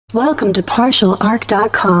Welcome to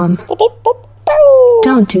partialarc.com.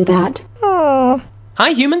 Don't do that. Hi,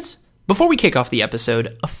 humans! Before we kick off the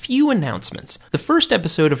episode, a few announcements. The first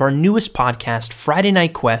episode of our newest podcast, Friday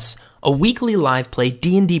Night Quests, a weekly live play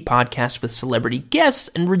D&D podcast with celebrity guests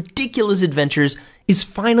and ridiculous adventures, is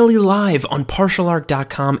finally live on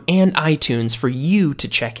partialarc.com and iTunes for you to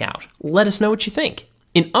check out. Let us know what you think.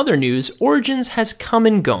 In other news, Origins has come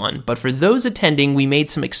and gone, but for those attending, we made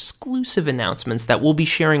some exclusive announcements that we'll be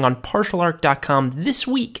sharing on partialarc.com this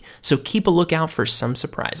week, so keep a lookout for some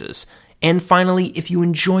surprises. And finally, if you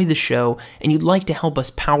enjoy the show and you'd like to help us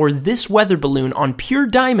power this weather balloon on pure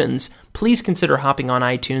diamonds, please consider hopping on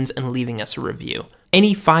iTunes and leaving us a review.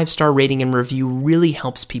 Any 5-star rating and review really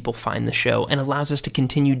helps people find the show and allows us to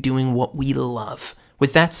continue doing what we love.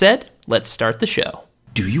 With that said, let's start the show.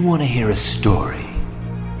 Do you want to hear a story?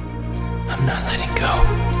 I'm not letting go.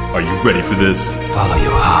 Are you ready for this? Follow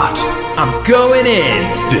your heart. I'm going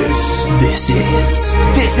in. This is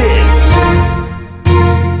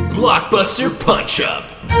Blockbuster Punch-Up!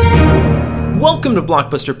 Welcome to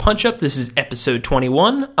Blockbuster Punch-Up. This is episode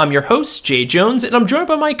 21. I'm your host, Jay Jones, and I'm joined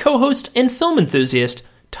by my co-host and film enthusiast,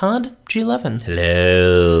 Todd G11.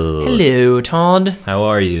 Hello. Hello, Todd. How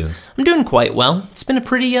are you? I'm doing quite well. It's been a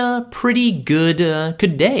pretty good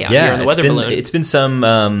day out here on the weather balloon. It's been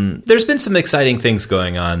some. There's been some exciting things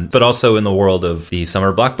going on, but also in the world of the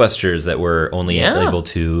summer blockbusters that we're only able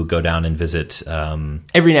to go down and visit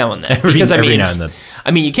every now and then. Every now and then. I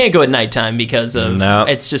mean, you can't go at nighttime because of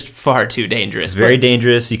it's just far too dangerous. It's very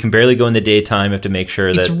dangerous. You can barely go in the daytime. You have to make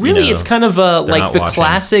sure that it's kind of like the watching.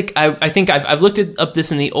 Classic. I think I've looked up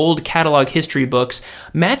this in the old catalog history books.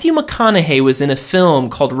 Matthew McConaughey was in a film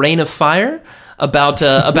called Reign of Fire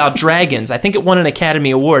about dragons. I think it won an Academy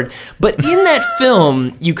Award. But in that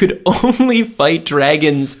film, you could only fight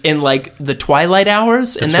dragons in like the twilight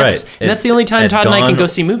hours, and that's the only time Todd and I can go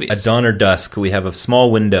see movies. At dawn or dusk, we have a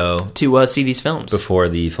small window to see these films before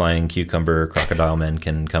the flying cucumber crocodile men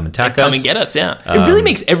can come attack us. Come and get us. Yeah, it really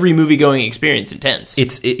makes every movie going experience intense.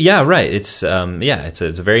 It's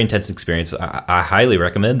a very intense experience. I highly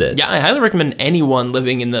recommend it. Yeah, I highly recommend anyone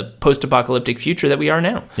living in the post-apocalyptic future that we are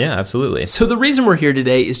now. Yeah, absolutely. So the reason we're here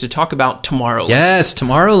today is to talk about Tomorrowland. Yes,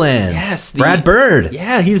 Tomorrowland. Yes. Brad Bird.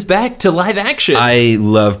 Yeah, he's back to live action. I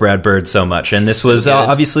love Brad Bird so much. And this was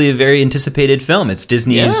obviously a very anticipated film. It's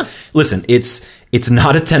Disney's... Yeah. Listen, it's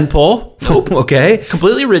not a tentpole. Nope. Okay?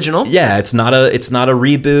 Completely original. Yeah, it's not a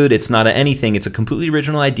reboot. It's not anything. It's a completely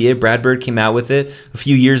original idea. Brad Bird came out with it a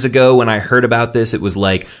few years ago. When I heard about this, it was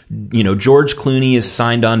like, George Clooney is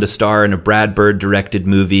signed on to star in a Brad Bird directed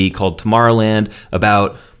movie called Tomorrowland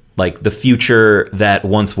about... like the future that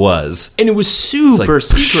once was. And it was super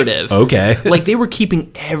secretive. Okay. Like they were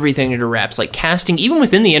keeping everything under wraps. Like casting, even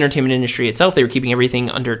within the entertainment industry itself, they were keeping everything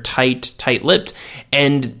under tight-lipped.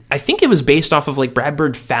 And I think it was based off of like Brad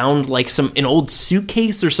Bird found like an old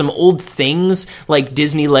suitcase or some old things. Like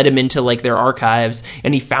Disney let him into like their archives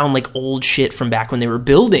and he found like old shit from back when they were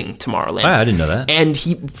building Tomorrowland. Wow, I didn't know that. And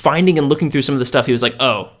he finding and looking through some of the stuff, he was like,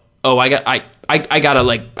 I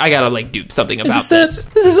gotta do something about this.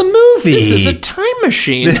 This is a movie. This is a time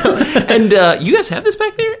machine. And you guys have this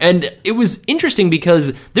back there? And it was interesting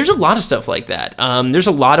because there's a lot of stuff like that. There's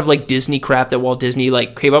a lot of like Disney crap that Walt Disney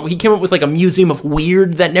like came up with. He came up with like a museum of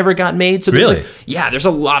weird that never got made. So really? There's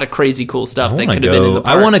a lot of crazy cool stuff that could have been in the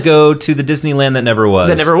parks. I want to go to the Disneyland that never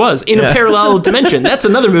was. In a parallel dimension. That's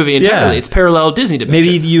another movie entirely. Yeah. It's parallel Disney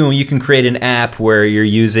dimension. Maybe you can create an app where you're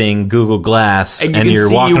using Google Glass and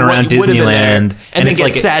you're walking around Disneyland. And then it's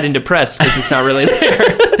get sad and depressed because it's not really there.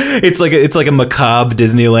 It's like a macabre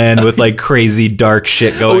Disneyland with like crazy dark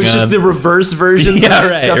shit going on. It's just the reverse versions of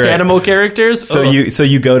stuffed animal characters. So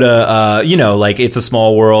you go to like It's a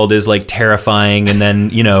Small World is like terrifying, and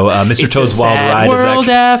then Mr. Toad's Wild Ride is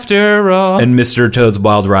actually, after all. And Mr. Toad's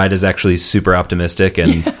Wild Ride is actually super optimistic,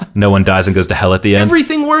 and no one dies and goes to hell at the end.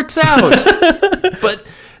 Everything works out, but.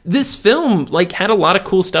 This film had a lot of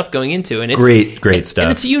cool stuff going into it. And it's great stuff.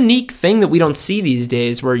 And it's a unique thing that we don't see these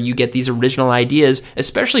days where you get these original ideas,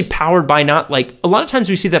 especially powered by not a lot of times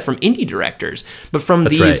we see that from indie directors, but from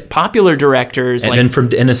popular directors. And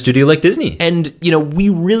from in a studio like Disney. And, we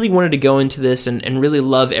really wanted to go into this and really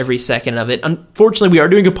love every second of it. Unfortunately, we are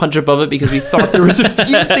doing a punch-up of it because we thought there was a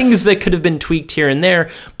few things that could have been tweaked here and there.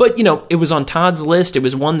 But, it was on Todd's list. It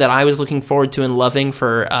was one that I was looking forward to and loving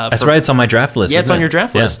for... That's right. It's on my draft list. Yeah, it's on your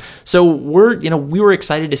draft list. So we were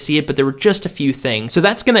excited to see it, but there were just a few things. So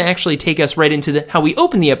that's going to actually take us right into how we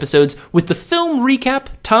open the episodes with the film recap.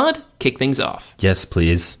 Todd, kick things off. Yes,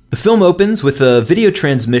 please. The film opens with a video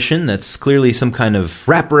transmission that's clearly some kind of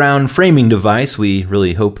wraparound framing device we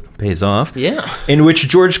really hope pays off. Yeah. In which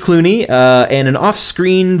George Clooney and an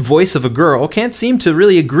off-screen voice of a girl can't seem to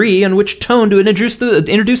really agree on which tone to introduce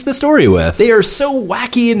the story with. They are so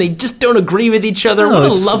wacky and they just don't agree with each other. No,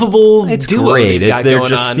 what a lovable duo they've got They're going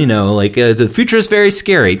just, on. the future is very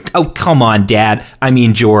scary. Oh, come on, Dad. I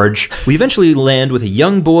mean, George. We eventually land with a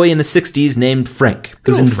young boy in the 60s named Frank,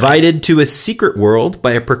 who's invited to a secret world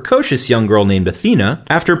by a precocious young girl named Athena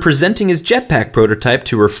after presenting his jetpack prototype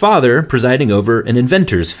to her father presiding over an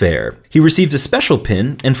inventor's fair. He receives a special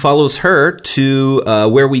pin and follows her to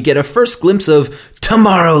where we get a first glimpse of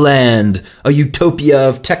Tomorrowland, a utopia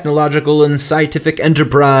of technological and scientific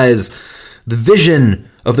enterprise, the vision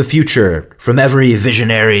of the future from every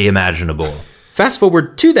visionary imaginable. Fast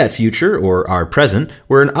forward to that future, or our present,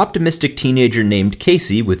 where an optimistic teenager named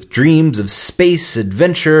Casey with dreams of space,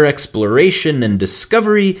 adventure, exploration, and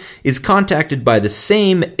discovery is contacted by the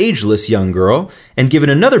same ageless young girl and given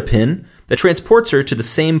another pin that transports her to the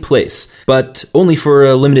same place, but only for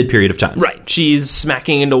a limited period of time. Right. She's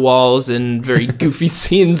smacking into walls and very goofy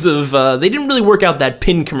scenes of... they didn't really work out that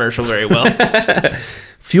pin commercial very well.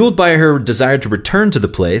 Fueled by her desire to return to the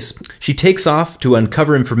place, she takes off to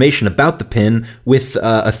uncover information about the pin with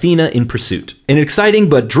Athena in pursuit. In an exciting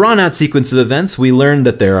but drawn-out sequence of events, we learn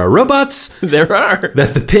that there are robots. There are.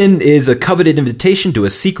 That the pin is a coveted invitation to a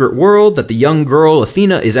secret world, that the young girl,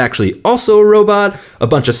 Athena, is actually also a robot. A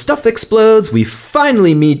bunch of stuff explodes. We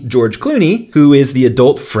finally meet George Clooney, who is the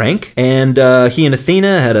adult Frank, and he and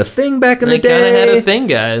Athena had a thing back in the day. They kind of had a thing,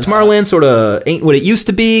 guys. Tomorrowland sort of ain't what it used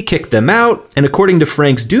to be, kicked them out, and according to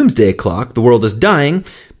Frank's doomsday clock, the world is dying,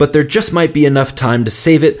 but there just might be enough time to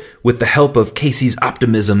save it with the help of Casey's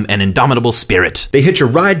optimism and indomitable spirit. They hitch a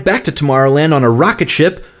ride back to Tomorrowland on a rocket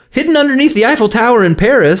ship hidden underneath the Eiffel Tower in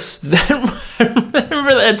Paris. I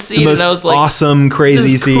remember that scene, The most and I was like, awesome,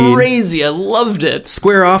 crazy this is scene. crazy. I loved it.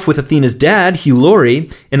 Square off with Athena's dad, Hugh Laurie,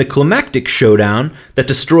 in a climactic showdown that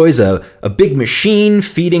destroys a big machine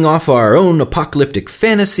feeding off our own apocalyptic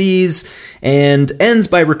fantasies, and ends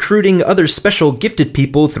by recruiting other special gifted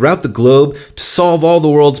people throughout the globe to solve all the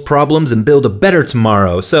world's problems and build a better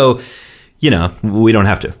tomorrow. So, we don't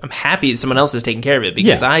have to. I'm happy someone else is taking care of it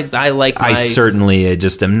because I like my... I certainly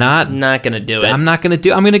just am not going to do it. I'm not going to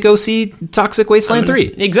do... I'm going to go see Toxic Wasteland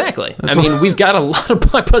 3. Exactly. We've got a lot of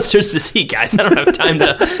blockbusters to see, guys. I don't have time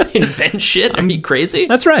to invent shit. Are you crazy?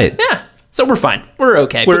 That's right. Yeah. So we're fine. We're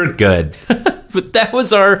okay. We're good. But that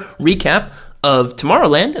was our recap of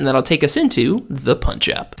Tomorrowland, and that'll take us into the Punch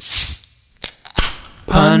Up.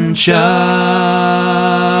 Punch Up.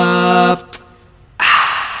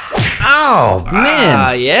 Oh,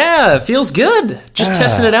 man. Yeah, it feels good. Just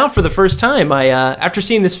testing it out for the first time. After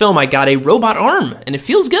seeing this film, I got a robot arm, and it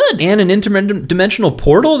feels good. And an interdimensional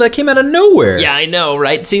portal that came out of nowhere. Yeah, I know,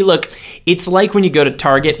 right? See, look, it's like when you go to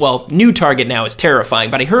Target. Well, new Target now is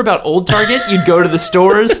terrifying, but I heard about old Target. You'd go to the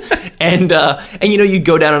stores, and you'd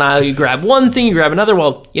go down an aisle, you grab one thing, you grab another.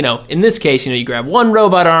 Well, in this case, you grab one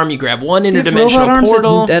robot arm, you grab one interdimensional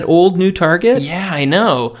portal. At old new Target? Yeah, I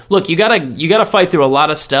know. Look, you gotta fight through a lot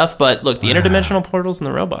of stuff, but look, the interdimensional portals and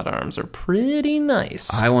the robot arms are pretty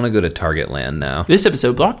nice. I want to go to Target Land now. This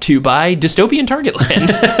episode brought to you by Dystopian Target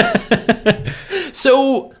Land.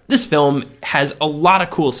 So, this film has a lot of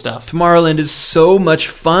cool stuff. Tomorrowland is so much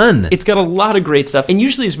fun. It's got a lot of great stuff. And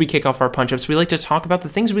usually as we kick off our punch-ups, we like to talk about the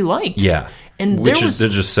things we liked. Yeah. And there's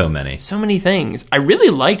just so many. So many things. I really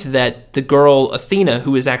liked that the girl, Athena,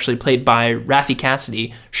 who is actually played by Raffi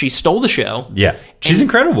Cassidy, she stole the show. Yeah. She's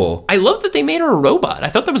incredible. I love that they made her a robot. I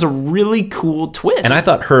thought that was a really cool twist. And I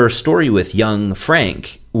thought her story with young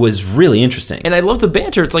Frank was really interesting. And I love the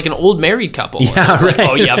banter. It's like an old married couple. Yeah, it's right. Like,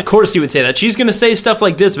 oh, yeah, of course you would say that. She's going to say stuff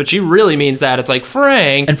like this, but she really means that. It's like,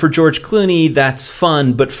 Frank. And for George Clooney, that's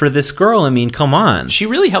fun. But for this girl, come on. She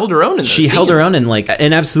really held her own in those She held her own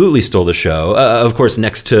and absolutely stole the show. Of course,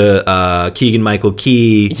 next to Keegan-Michael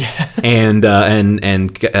Key and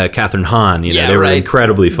Catherine Hahn. They were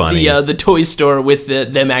incredibly funny. The toy store with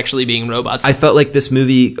them actually being robots. I felt like this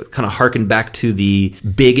movie kind of harkened back to the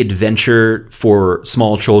big adventure for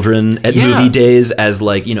small children at movie days as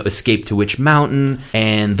Escape to Witch Mountain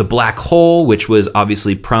and The Black Hole, which was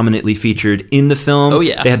obviously prominently featured in the film. Oh,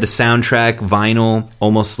 yeah. They had the soundtrack vinyl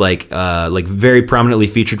almost like very prominently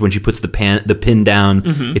featured when she puts the pin down.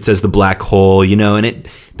 Mm-hmm. It says The Black Hole, and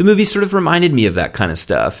the movie sort of reminded me of that kind of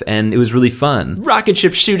stuff, and it was really fun. Rocket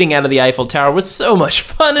ship shooting out of the Eiffel Tower was so much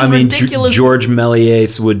fun and ridiculous. George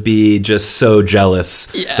Méliès would be just so jealous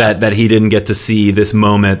that he didn't get to see this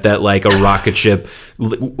moment that like a rocket ship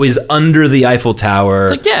is under the Eiffel Tower.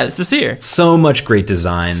 It's like, yeah, this is here. So much great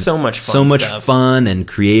design. So much fun So much stuff. fun and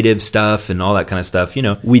creative stuff and all that kind of stuff. You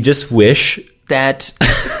know, we just wish that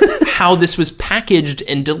how this was packaged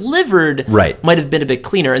and delivered might have been a bit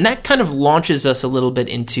cleaner. And that kind of launches us a little bit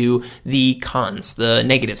into the cons, the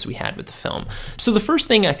negatives we had with the film. So the first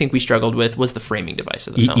thing I think we struggled with was the framing device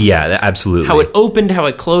of the film. Yeah, absolutely. How it opened, how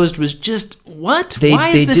it closed was just, what? Why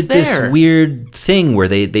is this there? They did this weird thing where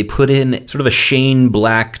they put in sort of a Shane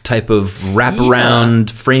Black type of wraparound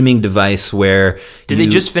framing device where... Did they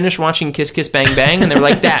just finish watching Kiss Kiss Bang Bang and they were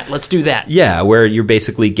like, let's do that? Yeah, where you're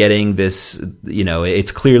basically getting this, you know,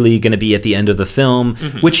 it's clearly going to be at the end of the film,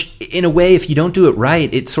 which in a way, if you don't do it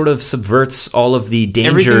right, it sort of subverts all of the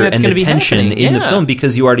danger and the tension in the film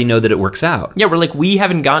because you already know that it works out. Yeah, we're like, we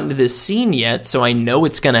haven't gotten to this scene yet, so I know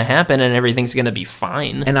it's going to happen and everything's going to be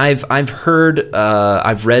fine. And I've heard,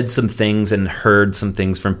 I've read some things and heard some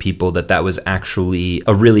things from people that was actually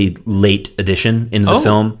a really late addition into the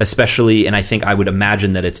film, especially, and I think I would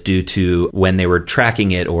imagine that it's due to when they were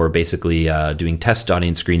tracking it or basically doing test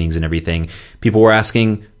audience screenings and everything, people were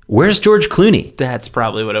asking, where's George Clooney? That's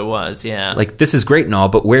probably what it was, yeah. Like, this is great and all,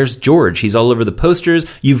 but where's George? He's all over the posters.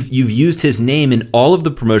 You've used his name in all of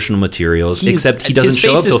the promotional materials, except he doesn't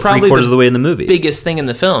show up till 3/4 of the way in the movie. Biggest thing in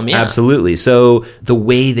the film, yeah. Absolutely. So the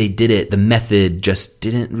way they did it, the method just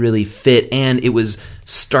didn't really fit, and it was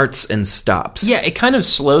starts and stops. Yeah, it kind of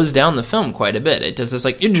slows down the film quite a bit. It does this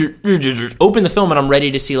like open the film and I'm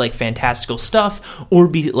ready to see like fantastical stuff, or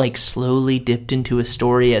be like slowly dipped into a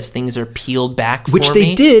story as things are peeled back for me. Which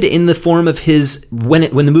they did in the form of his when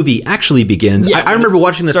the movie actually begins. Yeah, I remember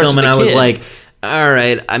watching the film and I was like, all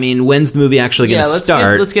right, I mean, when's the movie actually going to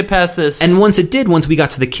start? Let's get past this. And once we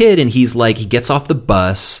got to the kid and he's like, he gets off the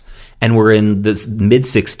bus and we're in the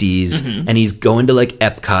mid-60s and he's going to like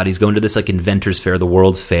Epcot. He's going to this like Inventors Fair, the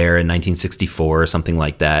World's Fair in 1964 or something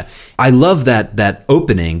like that. I love that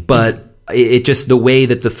opening, but it just, the way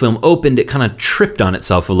that the film opened, it kind of tripped on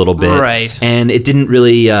itself a little bit. Right. And it didn't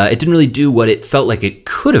really do what it felt like it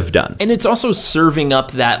could have done. And it's also serving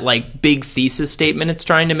up that like big thesis statement it's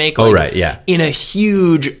trying to make. Like, oh, right, yeah. In a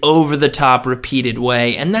huge, over-the-top, repeated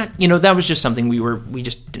way. And that, you know, that was just something we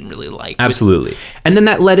just didn't really like. Absolutely. And then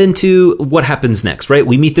that led into what happens next, right?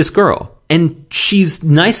 We meet this girl. And she's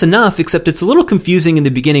nice enough, except it's a little confusing in the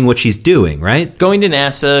beginning what she's doing, right? Going to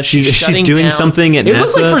NASA. She's doing down. Something at NASA. It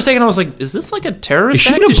looked like for a second I was like, is this like a terrorist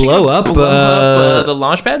act? Is she going to blow up the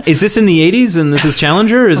launch pad? Is this in the 80s and this is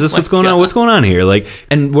Challenger? Is this what's going on? What's going on here? Like,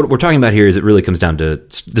 and what we're talking about here is it really comes down to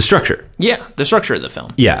the structure. Yeah, the structure of the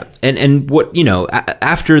film. Yeah. And what, you know,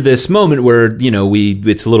 after this moment where, you know,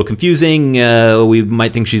 it's a little confusing, we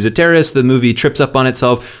might think she's a terrorist, the movie trips up on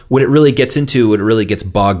itself. What it really gets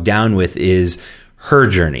bogged down with is her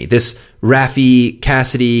journey. This Raffi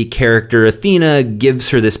Cassidy character, Athena, gives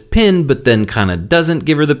her this pin, but then kind of doesn't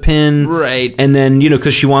give her the pin. Right. And then, you know,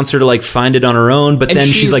 because she wants her to, like, find it on her own, but then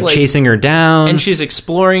she's like, chasing her down. And she's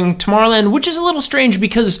exploring Tomorrowland, which is a little strange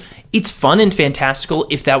because it's fun and fantastical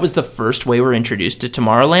if that was the first way we're introduced to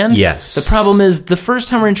Tomorrowland. Yes. The problem is the first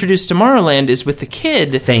time we're introduced to Tomorrowland is with the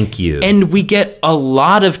kid. Thank you. And we get a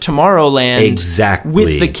lot of Tomorrowland exactly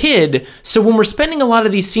with the kid. So when we're spending a lot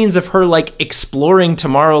of these scenes of her, like, exploring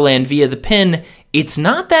Tomorrowland via the pin, it's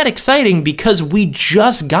not that exciting because we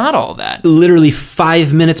just got all that. Literally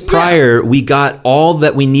 5 minutes prior, we got all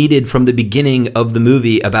that we needed from the beginning of the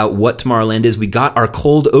movie about what Tomorrowland is. We got our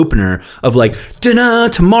cold opener of like, da-da,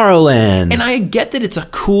 Tomorrowland. And I get that it's a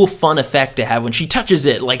cool, fun effect to have when she touches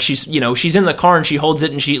it. Like she's in the car and she holds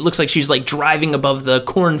it and it looks like she's like driving above the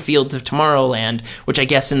cornfields of Tomorrowland, which I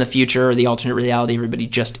guess in the future or the alternate reality, everybody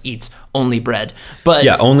just eats only bread. But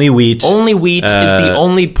yeah, only wheat. Only wheat is the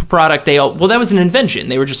only product well, that was an invention.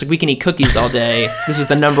 They were just like, we can eat cookies all day. This was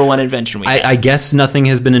the number one invention we had. I guess nothing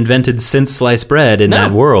has been invented since sliced bread in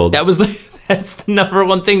that world. That's the number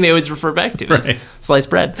one thing they always refer back to is sliced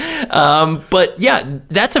bread. But yeah,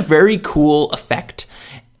 that's a very cool effect.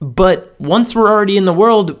 But once we're already in the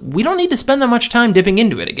world, we don't need to spend that much time dipping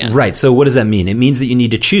into it again. Right. So what does that mean? It means that you need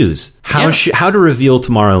to choose how to reveal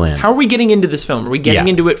Tomorrowland. How are we getting into this film? Are we getting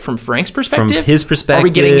into it from Frank's perspective? From his perspective. Are we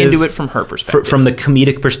getting into it from her perspective? From the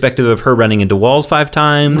comedic perspective of her running into walls 5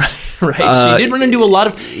 times. Right. She did run into a lot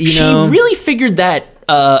of... She really figured that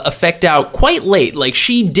effect out quite late. Like,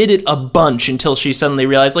 she did it a bunch until she suddenly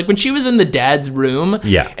realized, like, when she was in the dad's room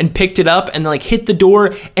and picked it up and, like, hit the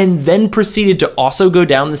door and then proceeded to also go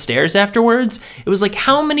down the stairs afterwards, it was like,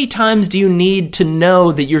 how many times do you need to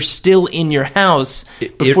know that you're still in your house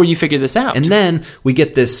before you figure this out? And then we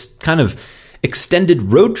get this kind of extended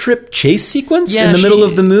road trip chase sequence in the middle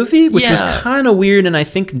of the movie, which was kind of weird, and I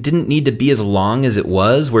think didn't need to be as long as it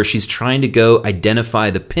was, where she's trying to go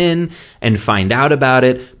identify the pin and find out about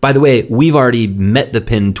it. By the way, we've already met the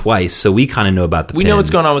pin twice, so we kind of know about the pin. We know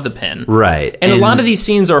what's going on with the pin. Right. And a lot of these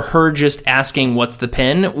scenes are her just asking what's the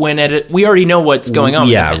pin, when we already know what's going on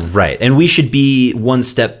with the pin. Right. And we should be one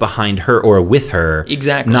step behind her or with her.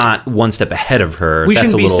 Exactly. Not one step ahead of her. We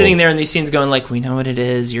shouldn't be sitting there in these scenes going like, we know what it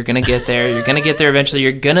is, you're going to get there, you're going to get there eventually,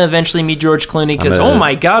 you're going to eventually meet George Clooney, because, oh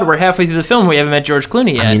my God, we're halfway through the film, we haven't met George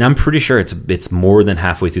Clooney yet. I mean, I'm pretty sure it's more than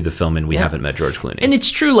halfway through the film and we haven't met George Clooney. And it's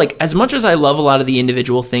true, like, as much as I love a lot of the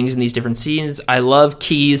individual things in these different scenes, I love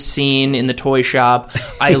Key's scene in the toy shop,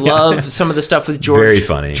 I love some of the stuff with George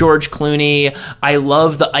Clooney, I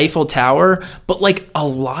love the Eiffel Tower, but, like, a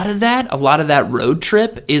lot of that road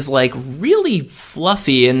trip is, like, really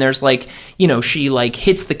fluffy, and there's, like, you know, she, like,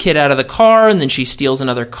 hits the kid out of the car, and then she steals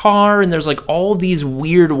another car, and there's, like, all these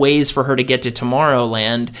weird ways for her to get to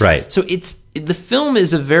Tomorrowland. Right. So the film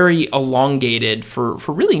is a very elongated for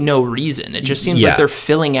really no reason. It just seems like they're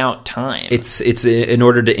filling out time. It's in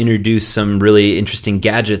order to introduce some really interesting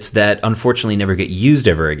gadgets that unfortunately never get used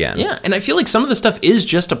ever again. Yeah, and I feel like some of the stuff is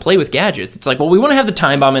just to play with gadgets. It's like, well, we want to have the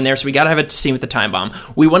time bomb in there, so we got to have a scene with the time bomb.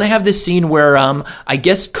 We want to have this scene where I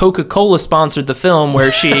guess Coca-Cola sponsored the film,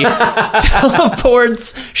 where she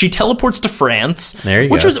teleports to France. There you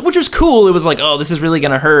go. Which was cool. It was like, oh, this is really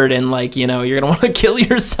gonna hurt, and, like, you know, you're gonna want to kill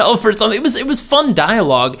yourself or something. It was fun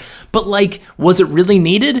dialogue, but, like, was it really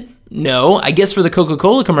needed? No, I guess for the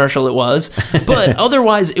Coca-Cola commercial it was, but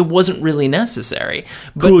otherwise it wasn't really necessary.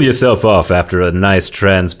 Cool yourself off after a nice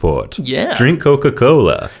transport. Yeah. Drink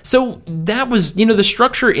Coca-Cola. So that was, you know, the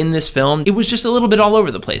structure in this film, it was just a little bit all over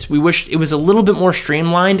the place. We wished it was a little bit more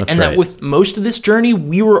streamlined, that with most of this journey,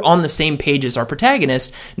 we were on the same page as our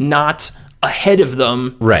protagonist, not ahead of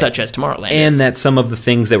them, such as Tomorrowland and is. That some of the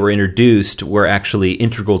things that were introduced were actually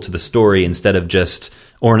integral to the story instead of just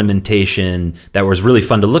ornamentation that was really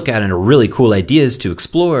fun to look at and are really cool ideas to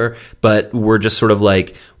explore, but we're just sort of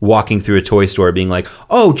like walking through a toy store being like,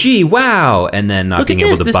 oh, gee, wow, and then not being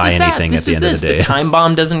able to buy anything at the end of the day. The time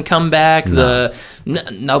bomb doesn't come back. I could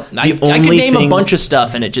name a bunch of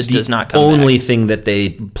stuff and it just does not come back. The only thing that they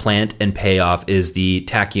plant and pay off is the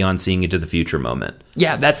tachyon seeing into the future moment.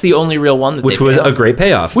 Yeah, that's the only real one that which was a great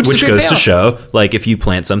payoff. Which goes to show, like, if you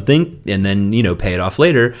plant something and then, you know, pay it off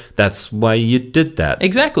later, that's why you did that.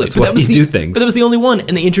 Exactly. That's why you do things. But that was the only one,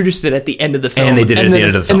 and they introduced it at the end of the film. And they did it at the end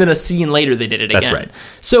of the film. And then a scene later, they did it again. That's right.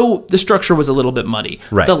 So the structure was a little bit muddy.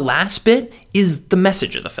 Right. The last bit is the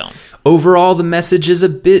message of the film. Overall, the message is a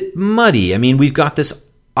bit muddy. I mean, we've got this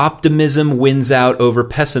optimism wins out over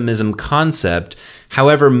pessimism concept.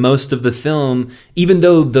 However, most of the film, even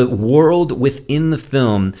though the world within the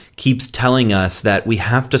film keeps telling us that we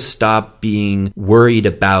have to stop being worried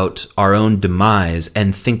about our own demise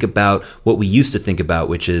and think about what we used to think about,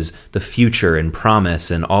 which is the future and promise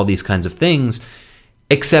and all these kinds of things,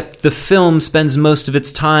 except the film spends most of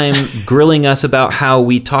its time grilling us about how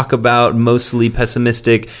we talk about mostly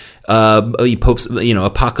pessimistic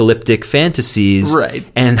apocalyptic fantasies, right?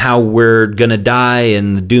 And how we're gonna die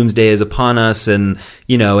and the doomsday is upon us, and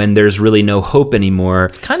and there's really no hope anymore.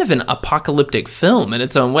 It's kind of an apocalyptic film in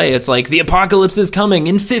its own way. It's like, the apocalypse is coming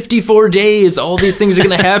in 54 days. All these things are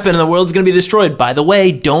gonna happen and the world's gonna be destroyed. By the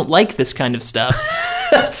way, don't like this kind of stuff.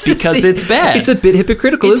 Because it's bad. It's a bit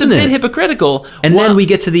hypocritical, isn't it? It's a bit hypocritical. And then we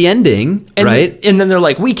get to the ending, right? And then they're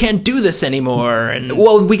like, we can't do this anymore. And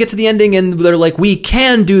we get to the ending and they're like, we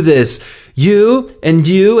can do this. You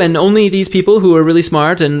and only these people who are really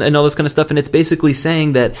smart and all this kind of stuff. And it's basically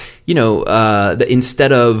saying that, that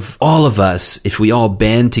instead of all of us, if we all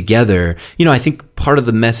band together, I think part of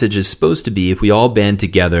the message is supposed to be, if we all band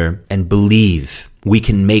together and believe, we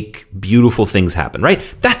can make beautiful things happen, right?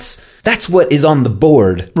 That's what is on the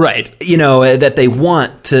board, right? That they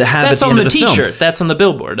want to have. That's at the on end the of the T-shirt. film. That's on the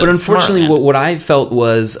billboard. But unfortunately, what I felt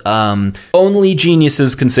was only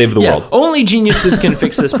geniuses can save the world. Only geniuses can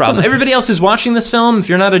fix this problem. Everybody else who's watching this film, if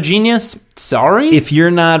you're not a genius, sorry. If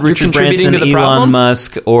you're not Richard Branson, Elon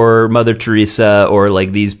Musk, or Mother Teresa, or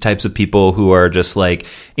like these types of people who are just like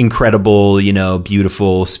incredible,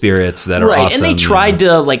 beautiful spirits that are awesome. And they tried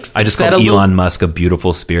to I just called Elon Musk a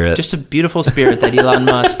beautiful spirit. Just a beautiful spirit, that Elon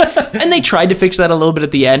Musk. And they tried to fix that a little bit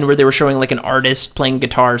at the end, where they were showing like an artist playing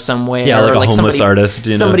guitar somewhere. Yeah, like or a homeless artist.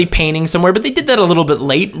 Somebody painting somewhere, but they did that a little bit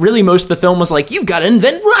late. Really, most of the film was like, you've got to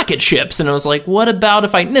invent rocket ships. And I was like, what about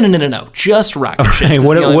if I... No. Just rocket ships.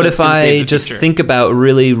 What if I just think about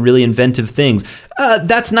really, really inventive things?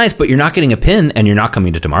 That's nice, but you're not getting a pin, and you're not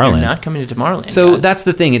coming to Tomorrowland. You're not coming to Tomorrowland, So guys. that's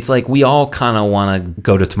the thing. It's like we all kind of want to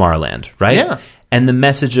go to Tomorrowland, right? Yeah. And the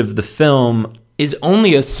message of the film... is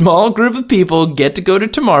only a small group of people get to go to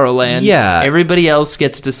Tomorrowland. Yeah. Everybody else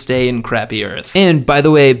gets to stay in crappy Earth. And by the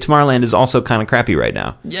way, Tomorrowland is also kind of crappy right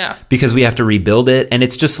now. Yeah. Because we have to rebuild it, and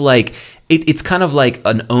it's just like... It's kind of like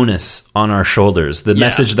an onus on our shoulders. The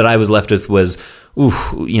message that I was left with was... Ooh,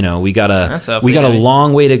 we got a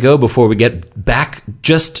long way to go before we get back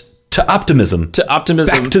just to optimism.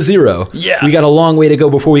 Back to zero. Yeah. We got a long way to go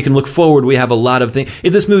before we can look forward. We have a lot of things.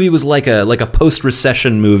 If this movie was like a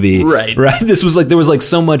post-recession movie. Right. This was like, there was like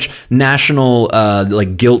so much national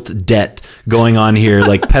like guilt debt going on here,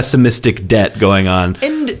 like pessimistic debt going on.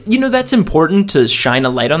 And, that's important to shine a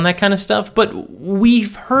light on that kind of stuff, but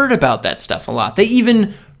we've heard about that stuff a lot. They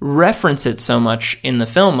even reference it so much in the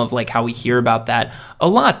film of like how we hear about that a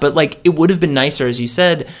lot, but like it would have been nicer, as you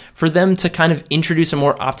said, for them to kind of introduce a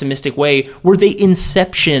more optimistic way where they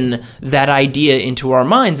inception that idea into our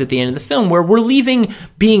minds at the end of the film, where we're leaving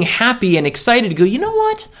being happy and excited to go, you know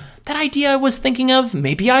what? That idea I was thinking of,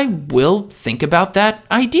 maybe I will think about that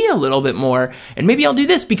idea a little bit more. And maybe I'll do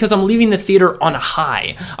this because I'm leaving the theater on a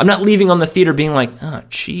high. I'm not leaving on the theater being like, oh,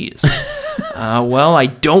 geez. Well, I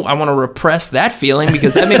want to repress that feeling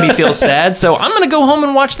because that made me feel sad. So I'm going to go home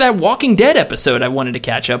and watch that Walking Dead episode I wanted to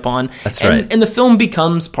catch up on. That's right. And the film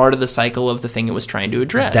becomes part of the cycle of the thing it was trying to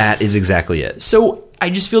address. That is exactly it. So I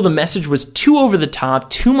just feel the message was too over the top,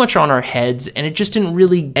 too much on our heads, and it just didn't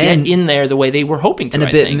really get in there the way they were hoping to,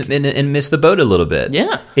 and missed the boat a little bit.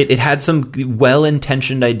 Yeah. It had some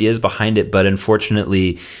well-intentioned ideas behind it, but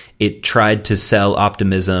unfortunately, it tried to sell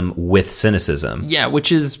optimism with cynicism. Yeah,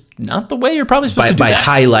 which is not the way you're probably supposed to do by that.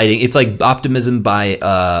 highlighting. It's like optimism by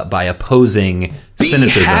opposing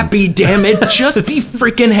cynicism. Be happy, damn it. Just be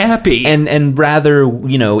freaking happy. And rather,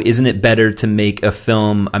 isn't it better to make a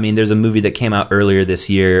film? I mean, there's a movie that came out earlier this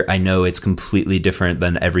year. I know it's completely different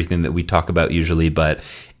than everything that we talk about usually, but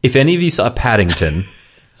if any of you saw Paddington...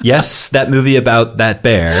 Yes, that movie about that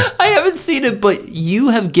bear. I haven't seen it, but you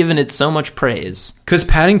have given it so much praise. Because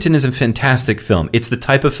Paddington is a fantastic film. It's the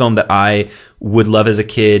type of film that I would love as a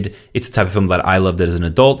kid. It's the type of film that I loved as an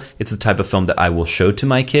adult. It's the type of film that I will show to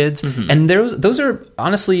my kids. Mm-hmm. And those are,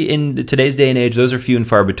 honestly, in today's day and age, those are few and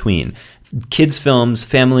far between. Kids films,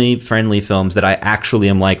 family-friendly films that I actually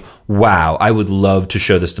am like, wow, I would love to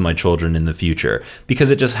show this to my children in the future.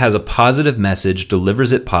 Because it just has a positive message,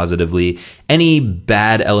 delivers it positively. Any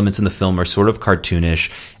bad elements in the film are sort of cartoonish,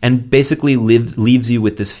 and basically leaves you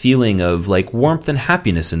with this feeling of like warmth and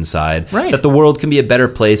happiness inside. Right. That the world can be a better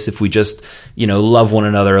place if we just, love one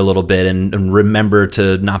another a little bit and remember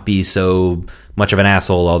to not be so much of an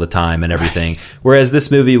asshole all the time and everything. Whereas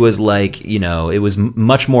this movie was like, it was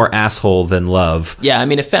much more asshole than love. Yeah, I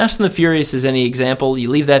mean, if Fast and the Furious is any example, you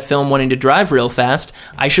leave that film wanting to drive real fast,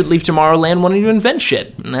 I should leave Tomorrowland wanting to invent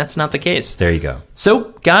shit. And that's not the case. There you go.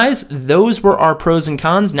 So, guys, those were our pros and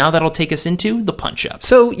cons. Now that'll take us into the punch-up.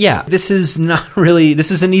 So, yeah, this is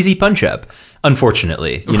an easy punch-up.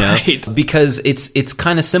 Unfortunately, Right. Because it's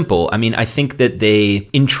kind of simple. I mean, I think that they,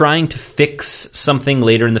 in trying to fix something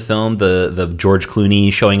later in the film, the George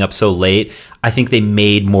Clooney showing up so late, I think they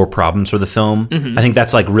made more problems for the film. Mm-hmm. I think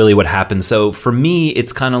that's like really what happened. So for me,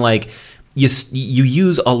 it's kind of like you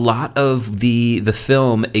use a lot of the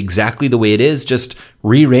film exactly the way it is, just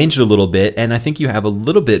rearrange it a little bit, and I think you have a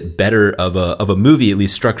little bit better of a movie, at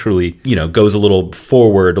least structurally, goes a little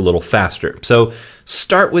forward, a little faster. So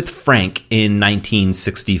start with Frank in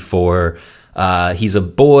 1964. He's a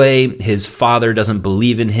boy. His father doesn't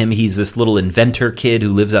believe in him. He's this little inventor kid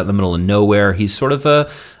who lives out in the middle of nowhere. He's sort of a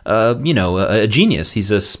genius.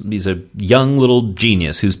 He's a young little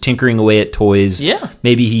genius who's tinkering away at toys. Yeah.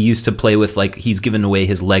 Maybe he used to play with, like, he's given away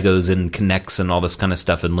his Legos and Connects and all this kind of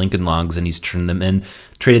stuff and Lincoln Logs, and he's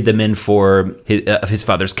traded them in for his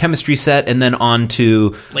father's chemistry set, and then on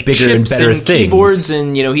to like bigger and better and things. Keyboards,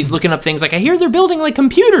 and he's looking up things like, I hear they're building like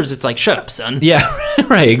computers. It's like, shut up, son. Yeah,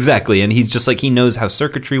 right, exactly. And he's just like, he knows how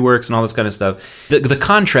circuitry works and all this kind of stuff. The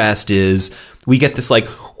contrast is we get this like,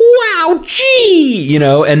 wow, gee,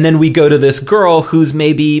 and then we go to this girl who's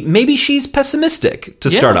maybe she's pessimistic to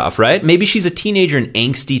start off, right? Maybe she's a teenager, an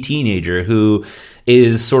angsty teenager who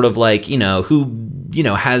is sort of like, who,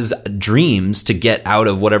 has dreams to get out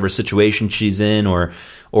of whatever situation she's in,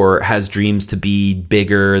 or has dreams to be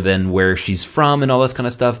bigger than where she's from and all this kind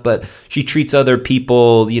of stuff. But she treats other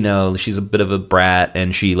people, she's a bit of a brat,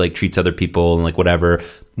 and she like treats other people and like whatever.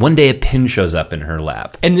 One day a pin shows up in her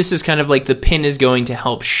lap. And this is kind of like the pin is going to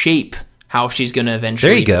help shape how she's going to eventually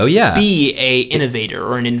there you go, yeah. be a innovator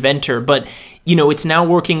or an inventor. But, it's now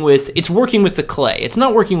working with the clay. It's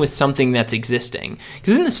not working with something that's existing.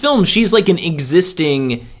 Because in this film, she's like an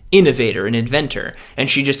existing innovator, an inventor, and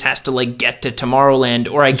she just has to like get to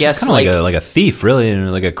Tomorrowland, or I guess kind of like a thief, really,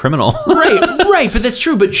 like a criminal. right, but that's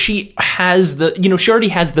true. But she has she already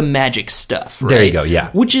has the magic stuff. Right? There you go,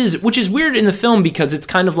 yeah. Which is weird in the film, because it's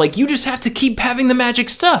kind of like you just have to keep having the magic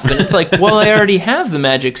stuff, and it's like, well, I already have the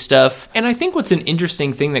magic stuff. And I think what's an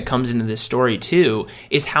interesting thing that comes into this story too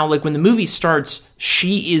is how like when the movie starts,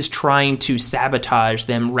 she is trying to sabotage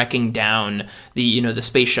them wrecking down the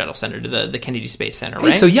space shuttle center, to the Kennedy Space Center,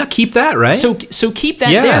 right? Hey, so yeah, keep that, right? So keep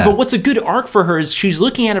that there. But what's a good arc for her is she's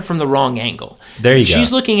looking at it from the wrong angle. There you go.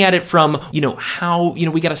 She's looking at it from, how,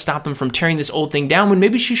 we got to stop them from tearing this old thing down, when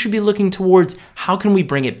maybe she should be looking towards how can we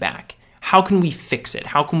bring it back? How can we fix it?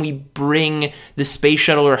 How can we bring the space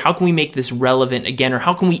shuttle, or how can we make this relevant again, or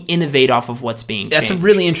how can we innovate off of what's being changed? That's a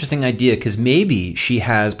really interesting idea, because maybe she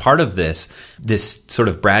has part of this sort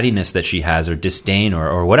of brattiness that she has, or disdain,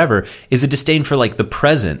 or whatever, is a disdain for like the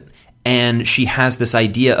present. And she has this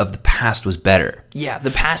idea of the past was better. Yeah, the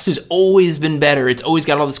past has always been better. It's always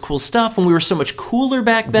got all this cool stuff, and we were so much cooler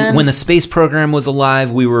back then. When the space program was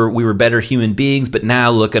alive, we were better human beings, but now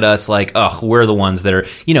look at us like, we're the ones that are,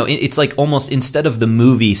 it's like almost instead of the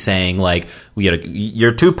movie saying like,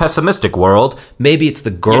 you're too pessimistic, world, maybe it's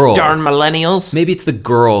the girl. You darn millennials. Maybe it's the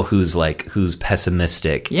girl who's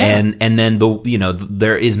pessimistic. Yeah. And then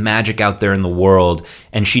there is magic out there in the world,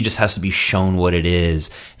 and she just has to be shown what it is.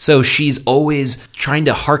 So she's always trying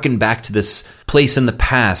to harken back to this place in the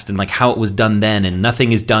past and like how it was done then, and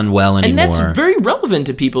nothing is done well anymore. And that's very relevant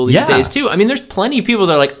to people these days too. I mean, there's plenty of people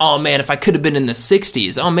that are like, oh man, if I could have been in the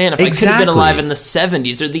 60s, oh man, if I could have been alive in the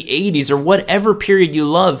 70s or the 80s or whatever period you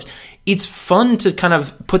loved. It's fun to kind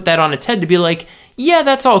of put that on its head, to be like, yeah,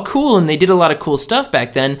 that's all cool, and they did a lot of cool stuff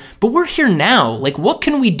back then, but we're here now. Like, what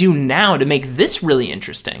can we do now to make this really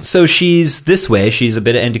interesting? So she's this way. She's a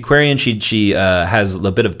bit antiquarian. She has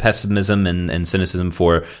a bit of pessimism and cynicism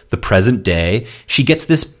for the present day. She gets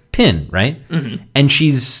this pin, right? Mm-hmm. And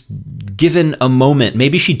she's given a moment.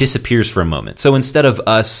 Maybe she disappears for a moment. So instead of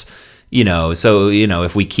us...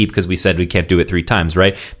 if we keep, because we said we can't do it 3 times,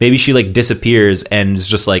 right? Maybe she like disappears and is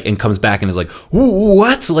just like, and comes back and is like,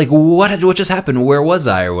 what? Like, what just happened? Where was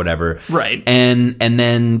I, or whatever? Right. And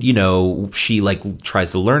then, she like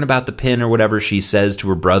tries to learn about the pin or whatever. She says to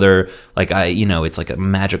her brother, like, it's like a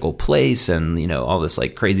magical place, and, all this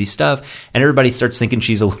like crazy stuff. And everybody starts thinking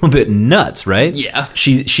she's a little bit nuts, right? Yeah.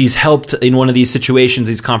 She's helped in one of these situations,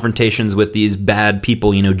 these confrontations with these bad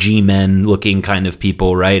people, G-men looking kind of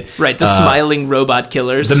people, right? Right. The smiling robot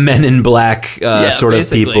killers. The Men in Black sort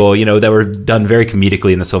basically. of people, that were done very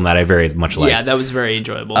comedically in this film that I very much liked. Yeah, that was very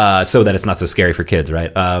enjoyable. So that it's not so scary for kids,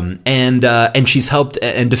 right? And she's helped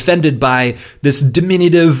and defended by this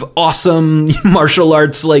diminutive, awesome martial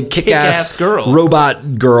arts, like kick-ass girl.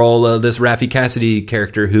 Robot girl, this Raffi Cassidy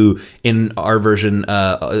character who, in our version,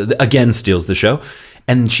 again steals the show.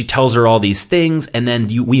 And she tells her all these things, and then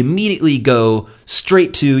we immediately go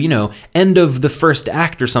straight to, end of the first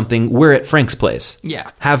act or something. We're at Frank's place.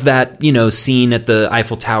 Yeah. Have that, scene at the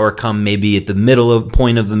Eiffel Tower come maybe at the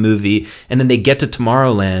point of the movie, and then they get to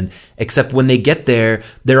Tomorrowland. Except when they get there,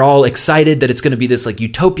 they're all excited that it's going to be this like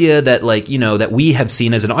utopia that like, that we have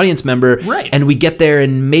seen as an audience member. Right. And we get there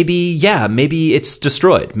and maybe it's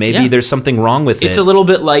destroyed. Maybe there's something wrong with it. It's a little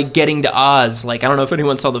bit like getting to Oz. Like, I don't know if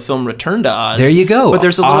anyone saw the film Return to Oz. There you go. But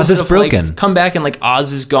there's a little Oz bit is of broken. Like, come back and like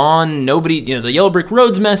Oz is gone. Nobody, the yellow brick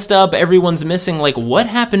road's messed up. Everyone's missing. Like, what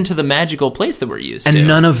happened to the magical place that we're used to? And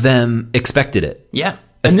none of them expected it. Yeah.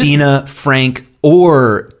 Athena, Frank,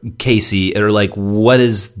 or Casey are like, what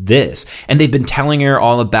is this? And they've been telling her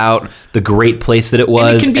all about the great place that it was.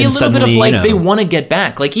 And it can be a little suddenly, bit of like, they want to get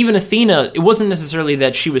back. Like, even Athena, it wasn't necessarily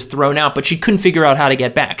that she was thrown out, but she couldn't figure out how to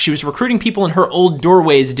get back. She was recruiting people, and her old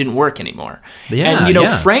doorways didn't work anymore. Yeah,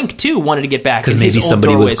 and Frank too wanted to get back because maybe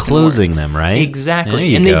somebody was closing them, right?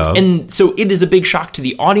 Exactly. And so it is a big shock to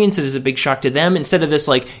the audience. It is a big shock to them. Instead of this,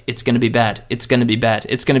 like, it's going to be bad. It's going to be bad.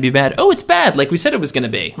 It's going to be bad. Oh, it's bad. Like we said it was going to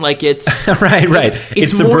be. Like, it's right. Right. It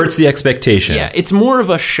subverts the expectation. Yeah, it's more of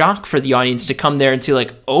a shock for the audience to come there and see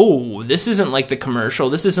like, oh, this isn't like the commercial.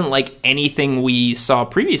 This isn't like anything we saw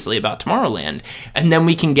previously about Tomorrowland. And then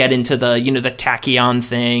we can get into the, the tachyon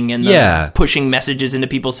thing and the pushing messages into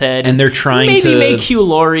people's head. And they're trying to maybe make Hugh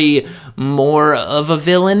Laurie more of a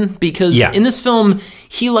villain, because in this film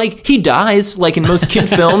he dies. Like in most kid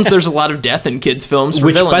films, there's a lot of death in kids films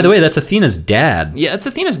for villains. By the way, that's Athena's dad. Yeah, it's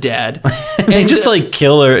Athena's dad. And they just like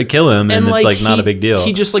kill him, and it's like not a big deal.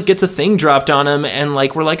 He just like gets a thing dropped on him, and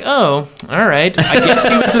like we're like, oh, all right, I guess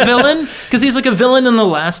he was a villain, because he's like a villain in the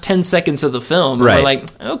last 10 seconds of the film. And we're like,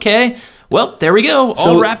 okay. Well, there we go,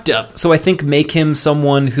 all wrapped up. So I think make him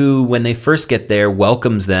someone who, when they first get there,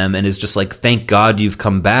 welcomes them and is just like, thank God you've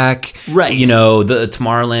come back. Right. The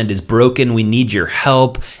Tomorrowland is broken. We need your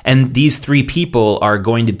help. And these three people are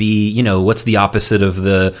going to be, what's the opposite of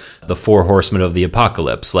the four horsemen of the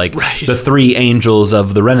apocalypse? Like the three angels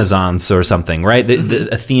of the Renaissance or something, right? The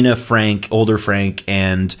Athena, Frank, older Frank,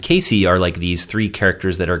 and Casey are like these three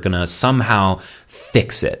characters that are going to somehow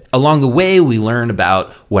fix it. Along the way, we learn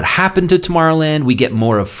about what happened to Tomorrowland. We get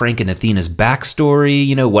more of Frank and Athena's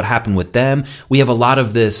backstory, what happened with them. We have a lot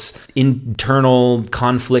of this internal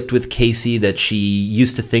conflict with Casey, that she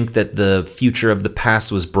used to think that the future of the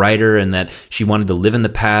past was brighter and that she wanted to live in the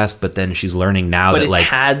past, but then she's learning now that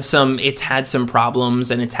it's had some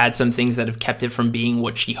problems, and it's had some things that have kept it from being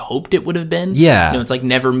what she hoped it would have been. Yeah. It's like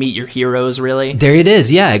never meet your heroes, really. There it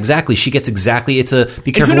is. Yeah, exactly. She gets it's a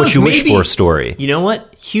be careful what you wish for story. You know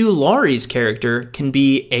what? Hugh Laurie's character can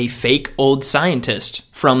be a fake old scientist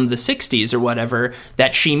from the 60s or whatever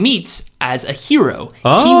that she meets as a hero.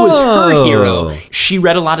 Oh. He was her hero. She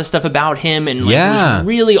read a lot of stuff about him and was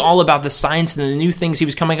really all about the science and the new things he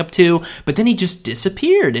was coming up to, but then he just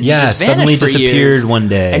disappeared and he just vanished suddenly for disappeared years. One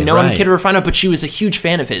day. And no one could ever find out, but she was a huge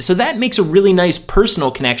fan of his. So that makes a really nice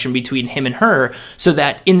personal connection between him and her, so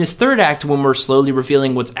that in this third act, when we're slowly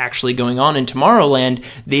revealing what's actually going on in Tomorrowland,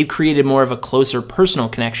 they've created more of a closer personal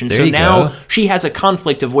connection. So now she has a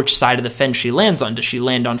conflict of which side of the fence she lands on. Does she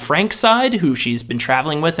land on Frank's side, who she's been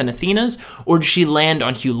traveling with, and Athena's, or does she land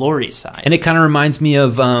on Hugh Laurie's side? And it kind of reminds me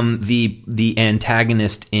of the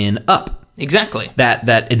antagonist in Up. Exactly.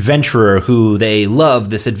 That adventurer who they love,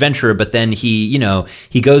 this adventurer, but then he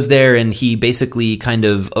goes there and he basically kind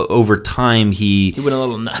of over time he went a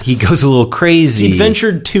little nuts. He goes a little crazy. He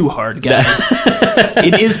adventured too hard, guys.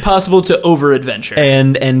 It is possible to over adventure.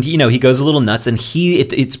 And he goes a little nuts, and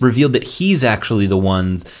it's revealed that he's actually the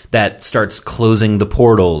one that starts closing the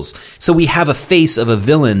portals. So we have a face of a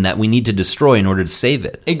villain that we need to destroy in order to save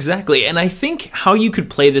it. Exactly. And I think how you could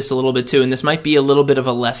play this a little bit too, and this might be a little bit of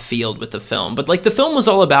a left field with the film, but like the film was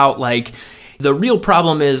all about like, the real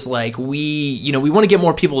problem is like we want to get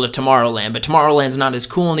more people to Tomorrowland, but Tomorrowland's not as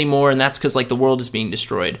cool anymore, and that's because like the world is being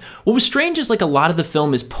destroyed. What was strange is like a lot of the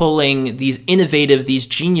film is pulling these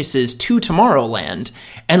geniuses to Tomorrowland,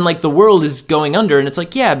 and like the world is going under, and it's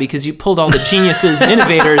like, yeah, because you pulled all the geniuses and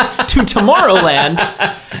innovators to Tomorrowland.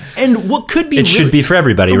 And what could be should be for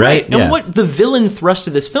everybody, right? And what the villain thrust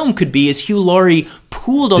of this film could be is Hugh Laurie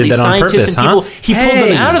pooled all these scientists and people. He pulled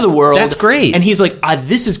them out of the world. That's great. And he's like,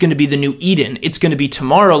 this is going to be the new Eden. It's going to be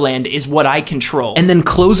Tomorrowland is what I control. And then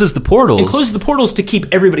closes the portals. And closes the portals to keep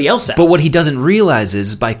everybody else out. But what he doesn't realize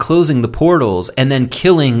is by closing the portals and then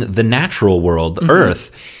killing the natural world,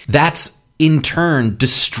 Earth, that's in turn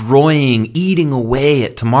destroying, eating away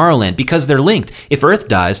at Tomorrowland, because they're linked. If Earth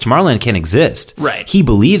dies, Tomorrowland can't exist. Right. He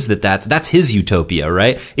believes that's his utopia,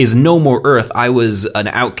 right? Is no more Earth. I was an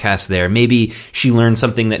outcast there. Maybe she learned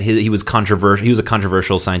something that he was controversial. He was a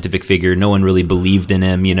controversial scientific figure. No one really believed in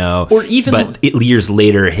him, Or even, but years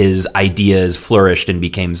later, his ideas flourished and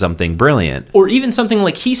became something brilliant. Or even something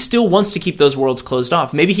like he still wants to keep those worlds closed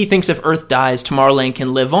off. Maybe he thinks if Earth dies, Tomorrowland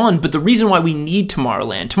can live on. But the reason why we need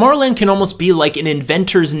Tomorrowland can almost be like an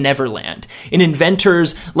inventor's Neverland, an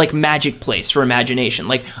inventor's like magic place for imagination.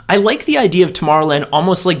 Like I like the idea of Tomorrowland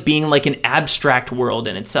almost like being like an abstract world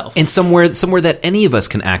in itself, and somewhere that any of us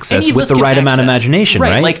can access with the right amount of imagination,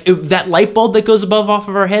 right? Like that light bulb that goes off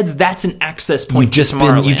of our heads, that's an access point.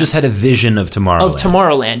 You just had a vision of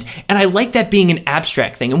Tomorrowland. And I like that being an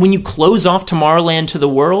abstract thing. And when you close off Tomorrowland to the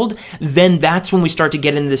world, then that's when we start to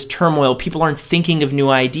get into this turmoil. People aren't thinking of new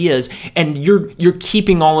ideas, and you're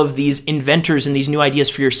keeping all of these inventors and these new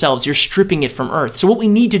ideas for yourselves. You're stripping it from Earth. So what we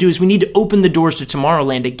need to do is we need to open the doors to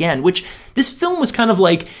Tomorrowland again, which This film was kind of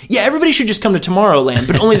like, yeah, everybody should just come to Tomorrowland,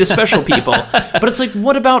 but only the special people. But it's like,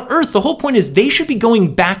 what about Earth? The whole point is they should be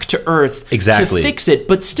going back to Earth to fix it,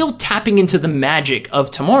 but still tapping into the magic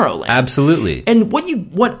of Tomorrowland. Absolutely. And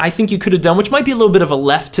what I think you could have done, which might be a little bit of a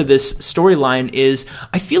left to this storyline, is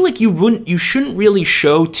I feel like you shouldn't really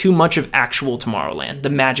show too much of actual Tomorrowland, the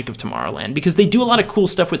magic of Tomorrowland, because they do a lot of cool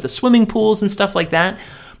stuff with the swimming pools and stuff like that.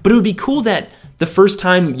 But it would be cool that the first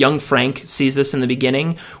time young Frank sees this in the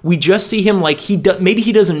beginning, we just see him like maybe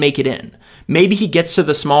he doesn't make it in. Maybe he gets to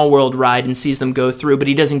the Small World ride and sees them go through, but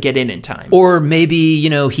he doesn't get in time. Or maybe,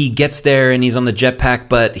 he gets there and he's on the jetpack,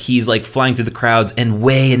 but he's like flying through the crowds, and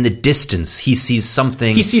way in the distance he sees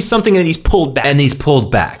something. He sees something and he's pulled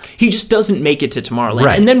back. He just doesn't make it to Tomorrowland.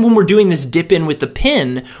 Right. And then when we're doing this dip in with the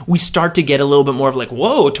pin, we start to get a little bit more of like,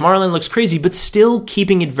 whoa, Tomorrowland looks crazy, but still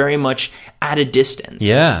keeping it very much at a distance.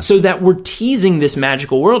 Yeah. So that we're teasing this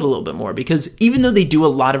magical world a little bit more, because even though they do a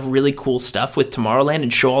lot of really cool stuff with Tomorrowland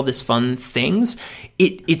and show all this fun things,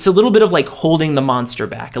 it's a little bit of like holding the monster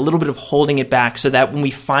back, a little bit of holding it back, so that when we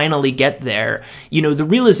finally get there, the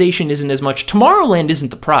realization isn't as much, Tomorrowland isn't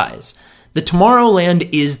the prize. The Tomorrowland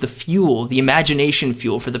is the fuel, the imagination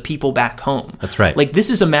fuel for the people back home. That's right. Like, this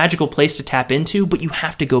is a magical place to tap into, but you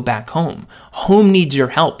have to go back home. Home needs your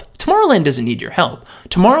help. Tomorrowland doesn't need your help.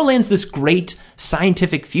 Tomorrowland's this great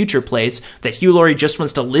scientific future place that Hugh Laurie just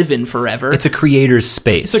wants to live in forever. It's a creator's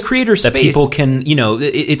space. It's a creator's that space. People can,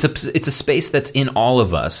 it's a space that's in all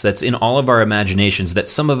of us, that's in all of our imaginations, that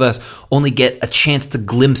some of us only get a chance to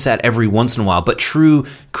glimpse at every once in a while. But true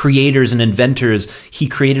creators and inventors, he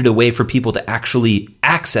created a way for people to actually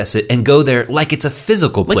access it and go there like it's a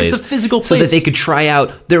physical place. Like it's a physical place. So that they could try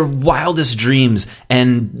out their wildest dreams,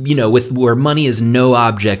 and, with where money is no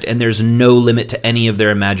object and there's no limit to any of their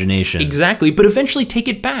imagination. Exactly, but eventually take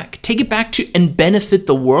it back to and benefit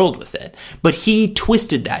the world with it. But he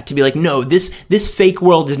twisted that to be like, no, this fake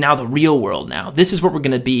world is now the real world now. This is what we're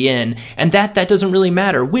going to be in, and that doesn't really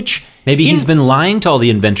matter. Which maybe he's been lying to all the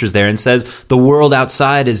inventors there and says the world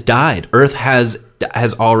outside has died. Earth has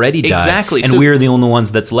already died. Exactly. And so, we're the only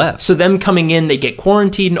ones that's left. So them coming in, they get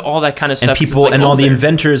quarantined and all that kind of stuff. And people and all the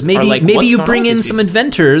inventors, maybe you bring in some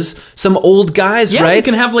inventors, some old guys, right? You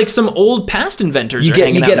can have like some old past inventors. You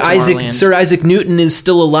get Sir Isaac Newton is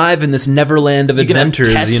still alive in this Neverland of inventors.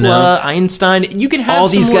 You can have Tesla, Einstein. You can have all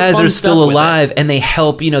these guys are still alive, and they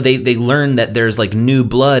help. They learn that there's like new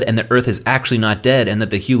blood, and the Earth is actually not dead, and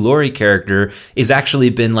that the Hugh Laurie character is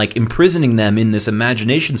actually been like imprisoning them in this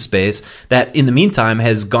imagination space that in the meantime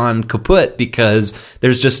has gone kaput because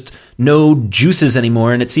there's just no juices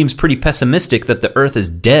anymore, and it seems pretty pessimistic that the Earth is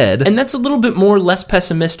dead. And that's a little bit more less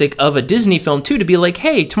pessimistic of a Disney film too, to be like,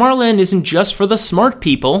 hey, Tomorrowland isn't just for the smart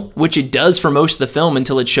people, which it does for most of the film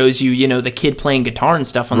until it shows you, the kid playing guitar and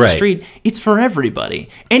stuff on the street. It's for everybody.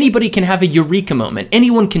 Anybody can have a eureka moment.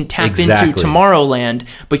 Anyone can tap into Tomorrowland,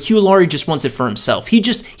 but Hugh Laurie just wants it for himself.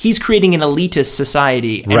 He's creating an elitist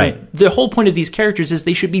society. And right. The whole point of these characters is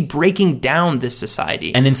they should be breaking down this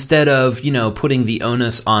society. And instead of, putting the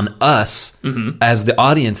onus on us as the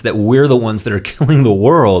audience, that we're the ones that are killing the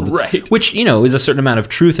world, right? Which, is a certain amount of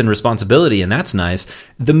truth and responsibility, and that's nice.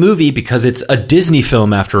 The movie, because it's a Disney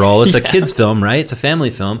film after all, it's a kid's film, right? It's a family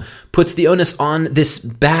film, puts the onus on this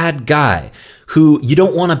bad guy who you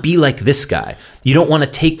don't want to be like this guy. You don't want to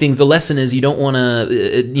take things. The lesson is you don't want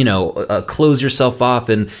to, close yourself off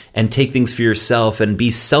and take things for yourself and be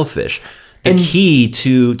selfish. The key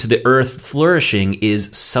to the Earth flourishing is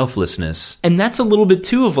selflessness. And that's a little bit,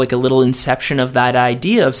 too, of like a little inception of that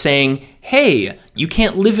idea of saying, hey, you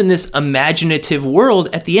can't live in this imaginative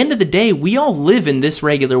world. At the end of the day, we all live in this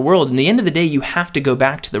regular world. And at the end of the day, you have to go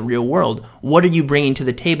back to the real world. What are you bringing to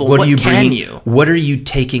the table? What can you? What are you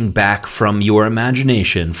taking back from your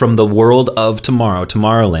imagination, from the world of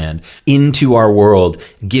Tomorrowland, into our world,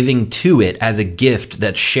 giving to it as a gift,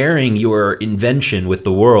 that sharing your invention with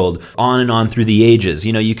the world on and on through the ages?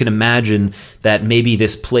 You can imagine that maybe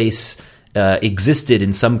this place existed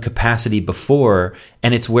in some capacity before,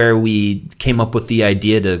 and it's where we came up with the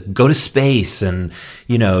idea to go to space and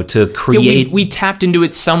to create. We tapped into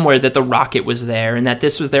it somewhere, that the rocket was there and that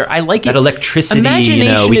this was there. I like that it. Electricity.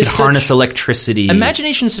 We could harness electricity.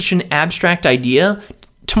 Imagination is such an abstract idea.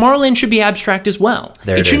 Tomorrowland should be abstract as well.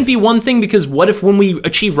 It shouldn't be one thing, because what if when we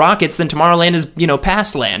achieve rockets, then Tomorrowland is,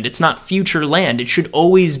 past land. It's not future land. It should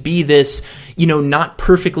always be this, not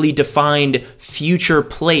perfectly defined future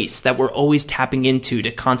place that we're always tapping into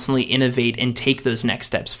to constantly innovate and take those next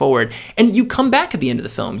steps forward. And you come back at the end of the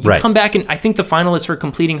film. You come back, and I think the final is her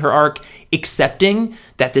completing her arc, accepting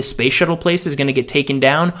that this space shuttle place is going to get taken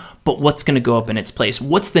down, but what's going to go up in its place?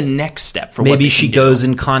 What's the next step for maybe she goes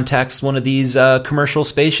and contacts one of these commercial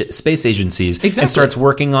space agencies and starts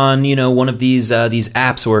working on one of these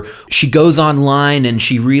apps, or she goes online and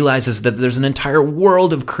she realizes that there's an entire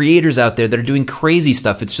world of creators out there that are doing crazy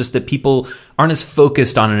stuff. It's just that people aren't as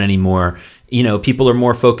focused on it anymore. People are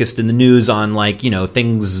more focused in the news on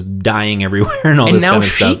things dying everywhere and all this kind of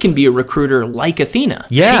stuff. And now she can be a recruiter like Athena.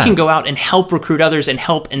 Yeah. She can go out and help recruit others and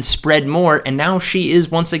help and spread more. And now she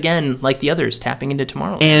is once again, like the others, tapping into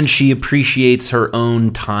Tomorrowland. And she appreciates her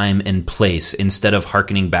own time and place instead of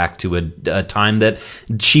hearkening back to a time that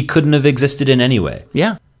she couldn't have existed in anyway.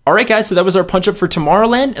 Yeah. All right, guys, so that was our punch up for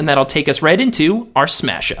Tomorrowland, and that'll take us right into our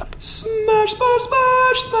smash up. Smash, smash,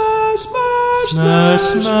 smash, smash, smash,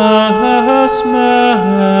 smash, smash,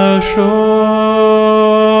 smash,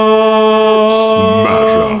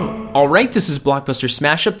 All right, this is Blockbuster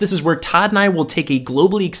Smash-Up. This is where Todd and I will take a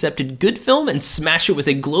globally accepted good film and smash it with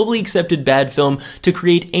a globally accepted bad film to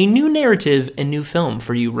create a new narrative and new film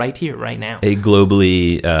for you right here, right now. A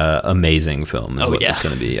globally amazing film is what it's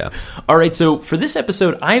going to be, yeah. All right, so for this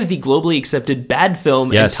episode, I have the globally accepted bad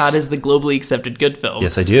film, and Todd has the globally accepted good film.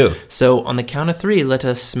 Yes, I do. So on the count of 3, let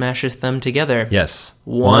us smash them together. Yes.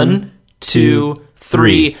 1, 2,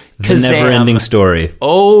 3. The never-ending story.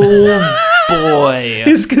 Oh, boy.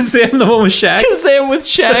 Is Kazam the one with Shaq? Kazam with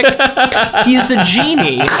Shaq. He is a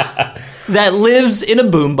genie that lives in a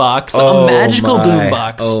boombox, a magical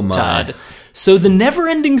boombox, Todd. So the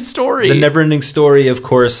never-ending story. The never-ending story, of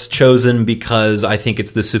course, chosen because I think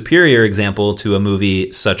it's the superior example to a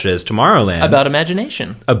movie such as Tomorrowland. About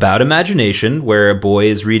imagination. About imagination, where a boy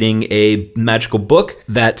is reading a magical book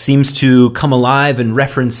that seems to come alive and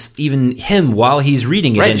reference even him while he's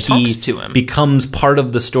reading it. Right, and it talks to him. Becomes part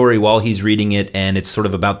of the story while he's reading it, and it's sort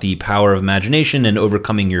of about the power of imagination and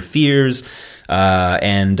overcoming your fears.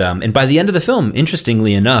 And by the end of the film,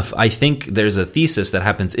 interestingly enough, I think there's a thesis that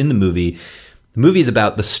happens in the movie. The movie is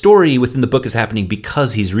about the story within the book is happening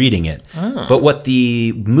because he's reading it. Oh. But what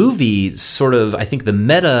the movie sort of, I think the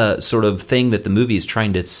meta sort of thing that the movie is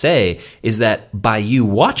trying to say is that by you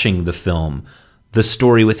watching the film, the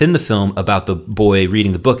story within the film about the boy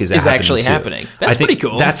reading the book is actually happening. That's pretty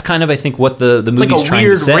cool. That's kind of, I think, what the movie's trying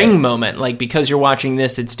to say. It's like a weird Ring moment. Like, because you're watching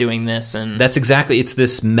this, it's doing this. And that's exactly, it's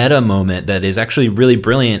this meta moment that is actually really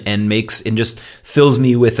brilliant and makes, and just fills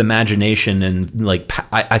me with imagination and, like,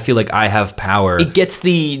 I feel like I have power. It gets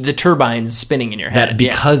the turbines spinning in your head. That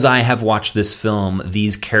because I have watched this film,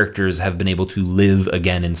 these characters have been able to live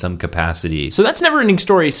again in some capacity. So that's Never-Ending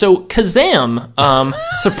Story. So Kazam,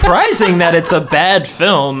 surprising that it's a bad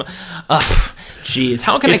film. Jeez,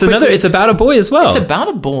 how can it's about a boy as well. It's about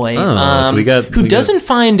a boy who doesn't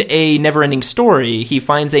find a never-ending story. He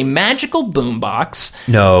finds a magical boombox.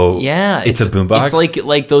 No. Yeah. It's a boombox? It's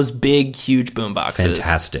like those big, huge boomboxes.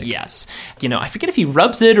 Fantastic. Yes. I forget if he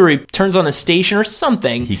rubs it or he turns on a station or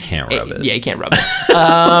something. He can't rub it. Yeah, he can't rub it.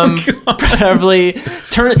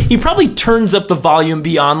 He probably turns up the volume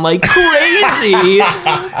beyond like crazy.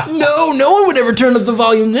 No one would ever turn up the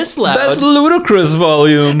volume this loud. That's ludicrous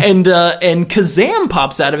volume. And Kazam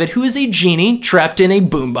pops out of it, who is a genie trapped in a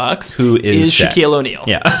boombox. Who is Shaquille O'Neal.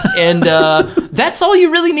 Yeah. And that's all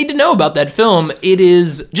you really need to know about that film. It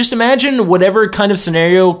is, just imagine whatever kind of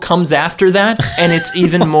scenario comes after that, and it's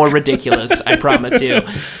even more ridiculous, I promise you.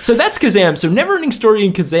 So that's Kazam. So Never-Ending Story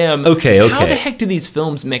and Kazam. Okay. How the heck do these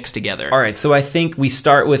films mix together? All right, so I think we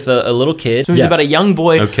start with a little kid. So it's about a young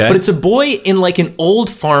boy, but it's a boy in like an old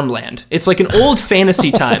farmland. It's like an old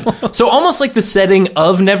fantasy time. So almost like the setting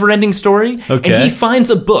of Never-Ending Story. Okay. And he finds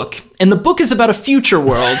a book, and the book is about a future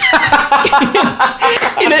world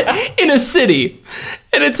in a city.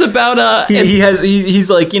 And it's about he's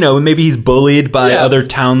like, maybe he's bullied by other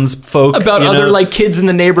townsfolk about other like kids in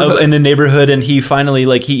the neighborhood. And he finally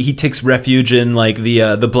like he takes refuge in like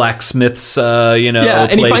the blacksmiths and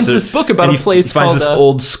he finds this book about a place called, finds this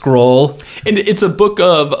old scroll, and it's a book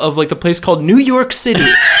of like the place called New York City.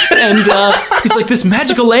 And he's like, this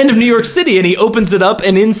magical land of New York City, and he opens it up,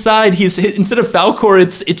 and inside instead of Falcor,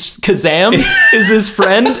 it's Kazam is his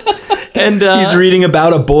friend. And he's reading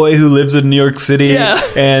about a boy who lives in New York City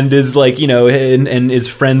and is like, and is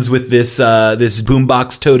friends with this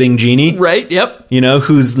boombox toting genie. Right. Yep.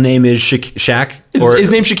 whose name is Shaq.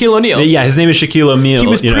 His name's Shaquille O'Neal. Yeah, his name is Shaquille O'Neal. He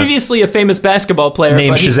was previously a famous basketball player.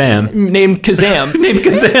 Named Shazam. Named Kazam. Named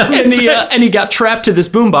Kazam. And he got trapped to this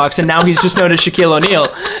boombox, and now he's just known as Shaquille O'Neal.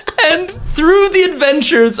 And through the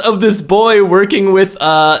adventures of this boy working with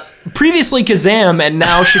previously Kazam and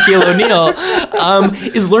now Shaquille O'Neal,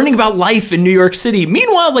 is learning about life in New York City.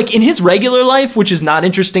 Meanwhile, like in his regular life, which is not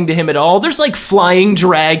interesting to him at all, there's like flying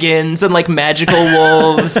dragons and like magical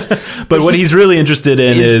wolves. But what he's really interested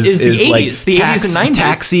in is the 80s, like the 80s and 90s.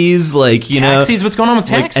 Taxis, like taxis. What's going on with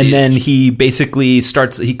taxis? And then he basically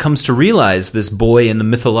he comes to realize, this boy in the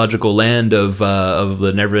mythological land of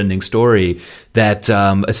the Neverending Story, that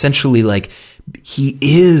essentially like he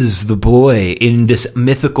is the boy in this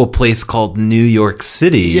mythical place called New York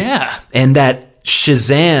City. Yeah. And that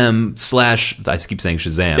Shazam / I keep saying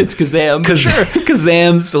Shazam. It's Kazam. Sure.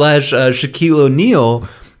 Kazam / Shaquille O'Neal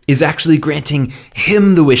is actually granting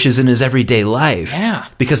him the wishes in his everyday life. Yeah.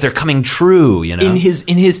 Because they're coming true, In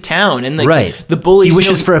his town. And like right. The bullies. He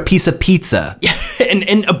wishes for a piece of pizza. Yeah.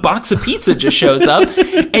 And a box of pizza just shows up.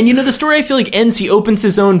 And the story I feel like ends, he opens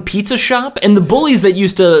his own pizza shop, and the bullies that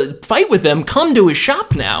used to fight with him come to his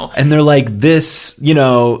shop now. And they're like,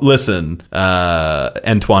 listen,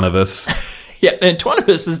 Antoinus. Yeah,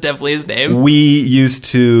 Antoinus is definitely his name. We used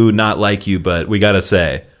to not like you, but we gotta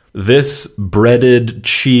say, this breaded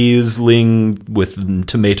cheeseling with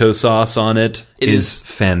tomato sauce on it is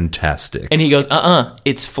fantastic. And he goes,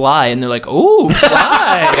 it's fly. And they're like, ooh,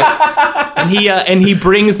 fly. and he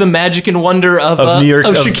brings the magic and wonder of New York,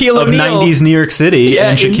 of Shaquille O'Neal. Of 90s New York City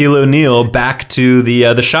and Shaquille O'Neal back to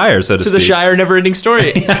the Shire, so to speak. To the Shire Neverending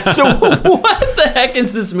Story. So what the heck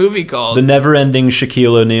is this movie called? The Neverending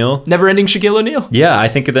Shaquille O'Neal. Neverending Shaquille O'Neal? Yeah, I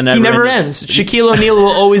think of the He never ends. Shaquille O'Neal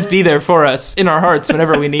will always be there for us in our hearts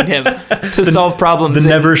whenever we need him to solve problems. The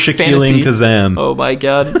never Shaquilling Kazam. Oh my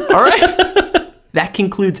God. All right. That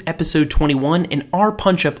concludes episode 21 and our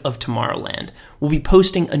punch-up of Tomorrowland. We'll be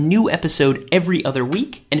posting a new episode every other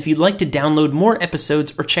week, and if you'd like to download more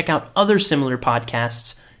episodes or check out other similar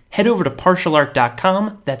podcasts, head over to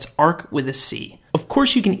partialarc.com, that's arc with a C. Of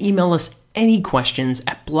course, you can email us any questions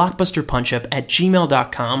at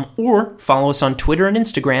blockbusterpunchup@gmail.com or follow us on Twitter and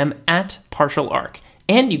Instagram @partialarc.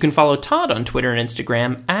 And you can follow Todd on Twitter and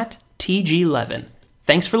Instagram @TG11.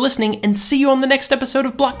 Thanks for listening, and see you on the next episode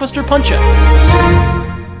of Blockbuster Punch-Up.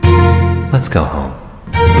 Let's go home.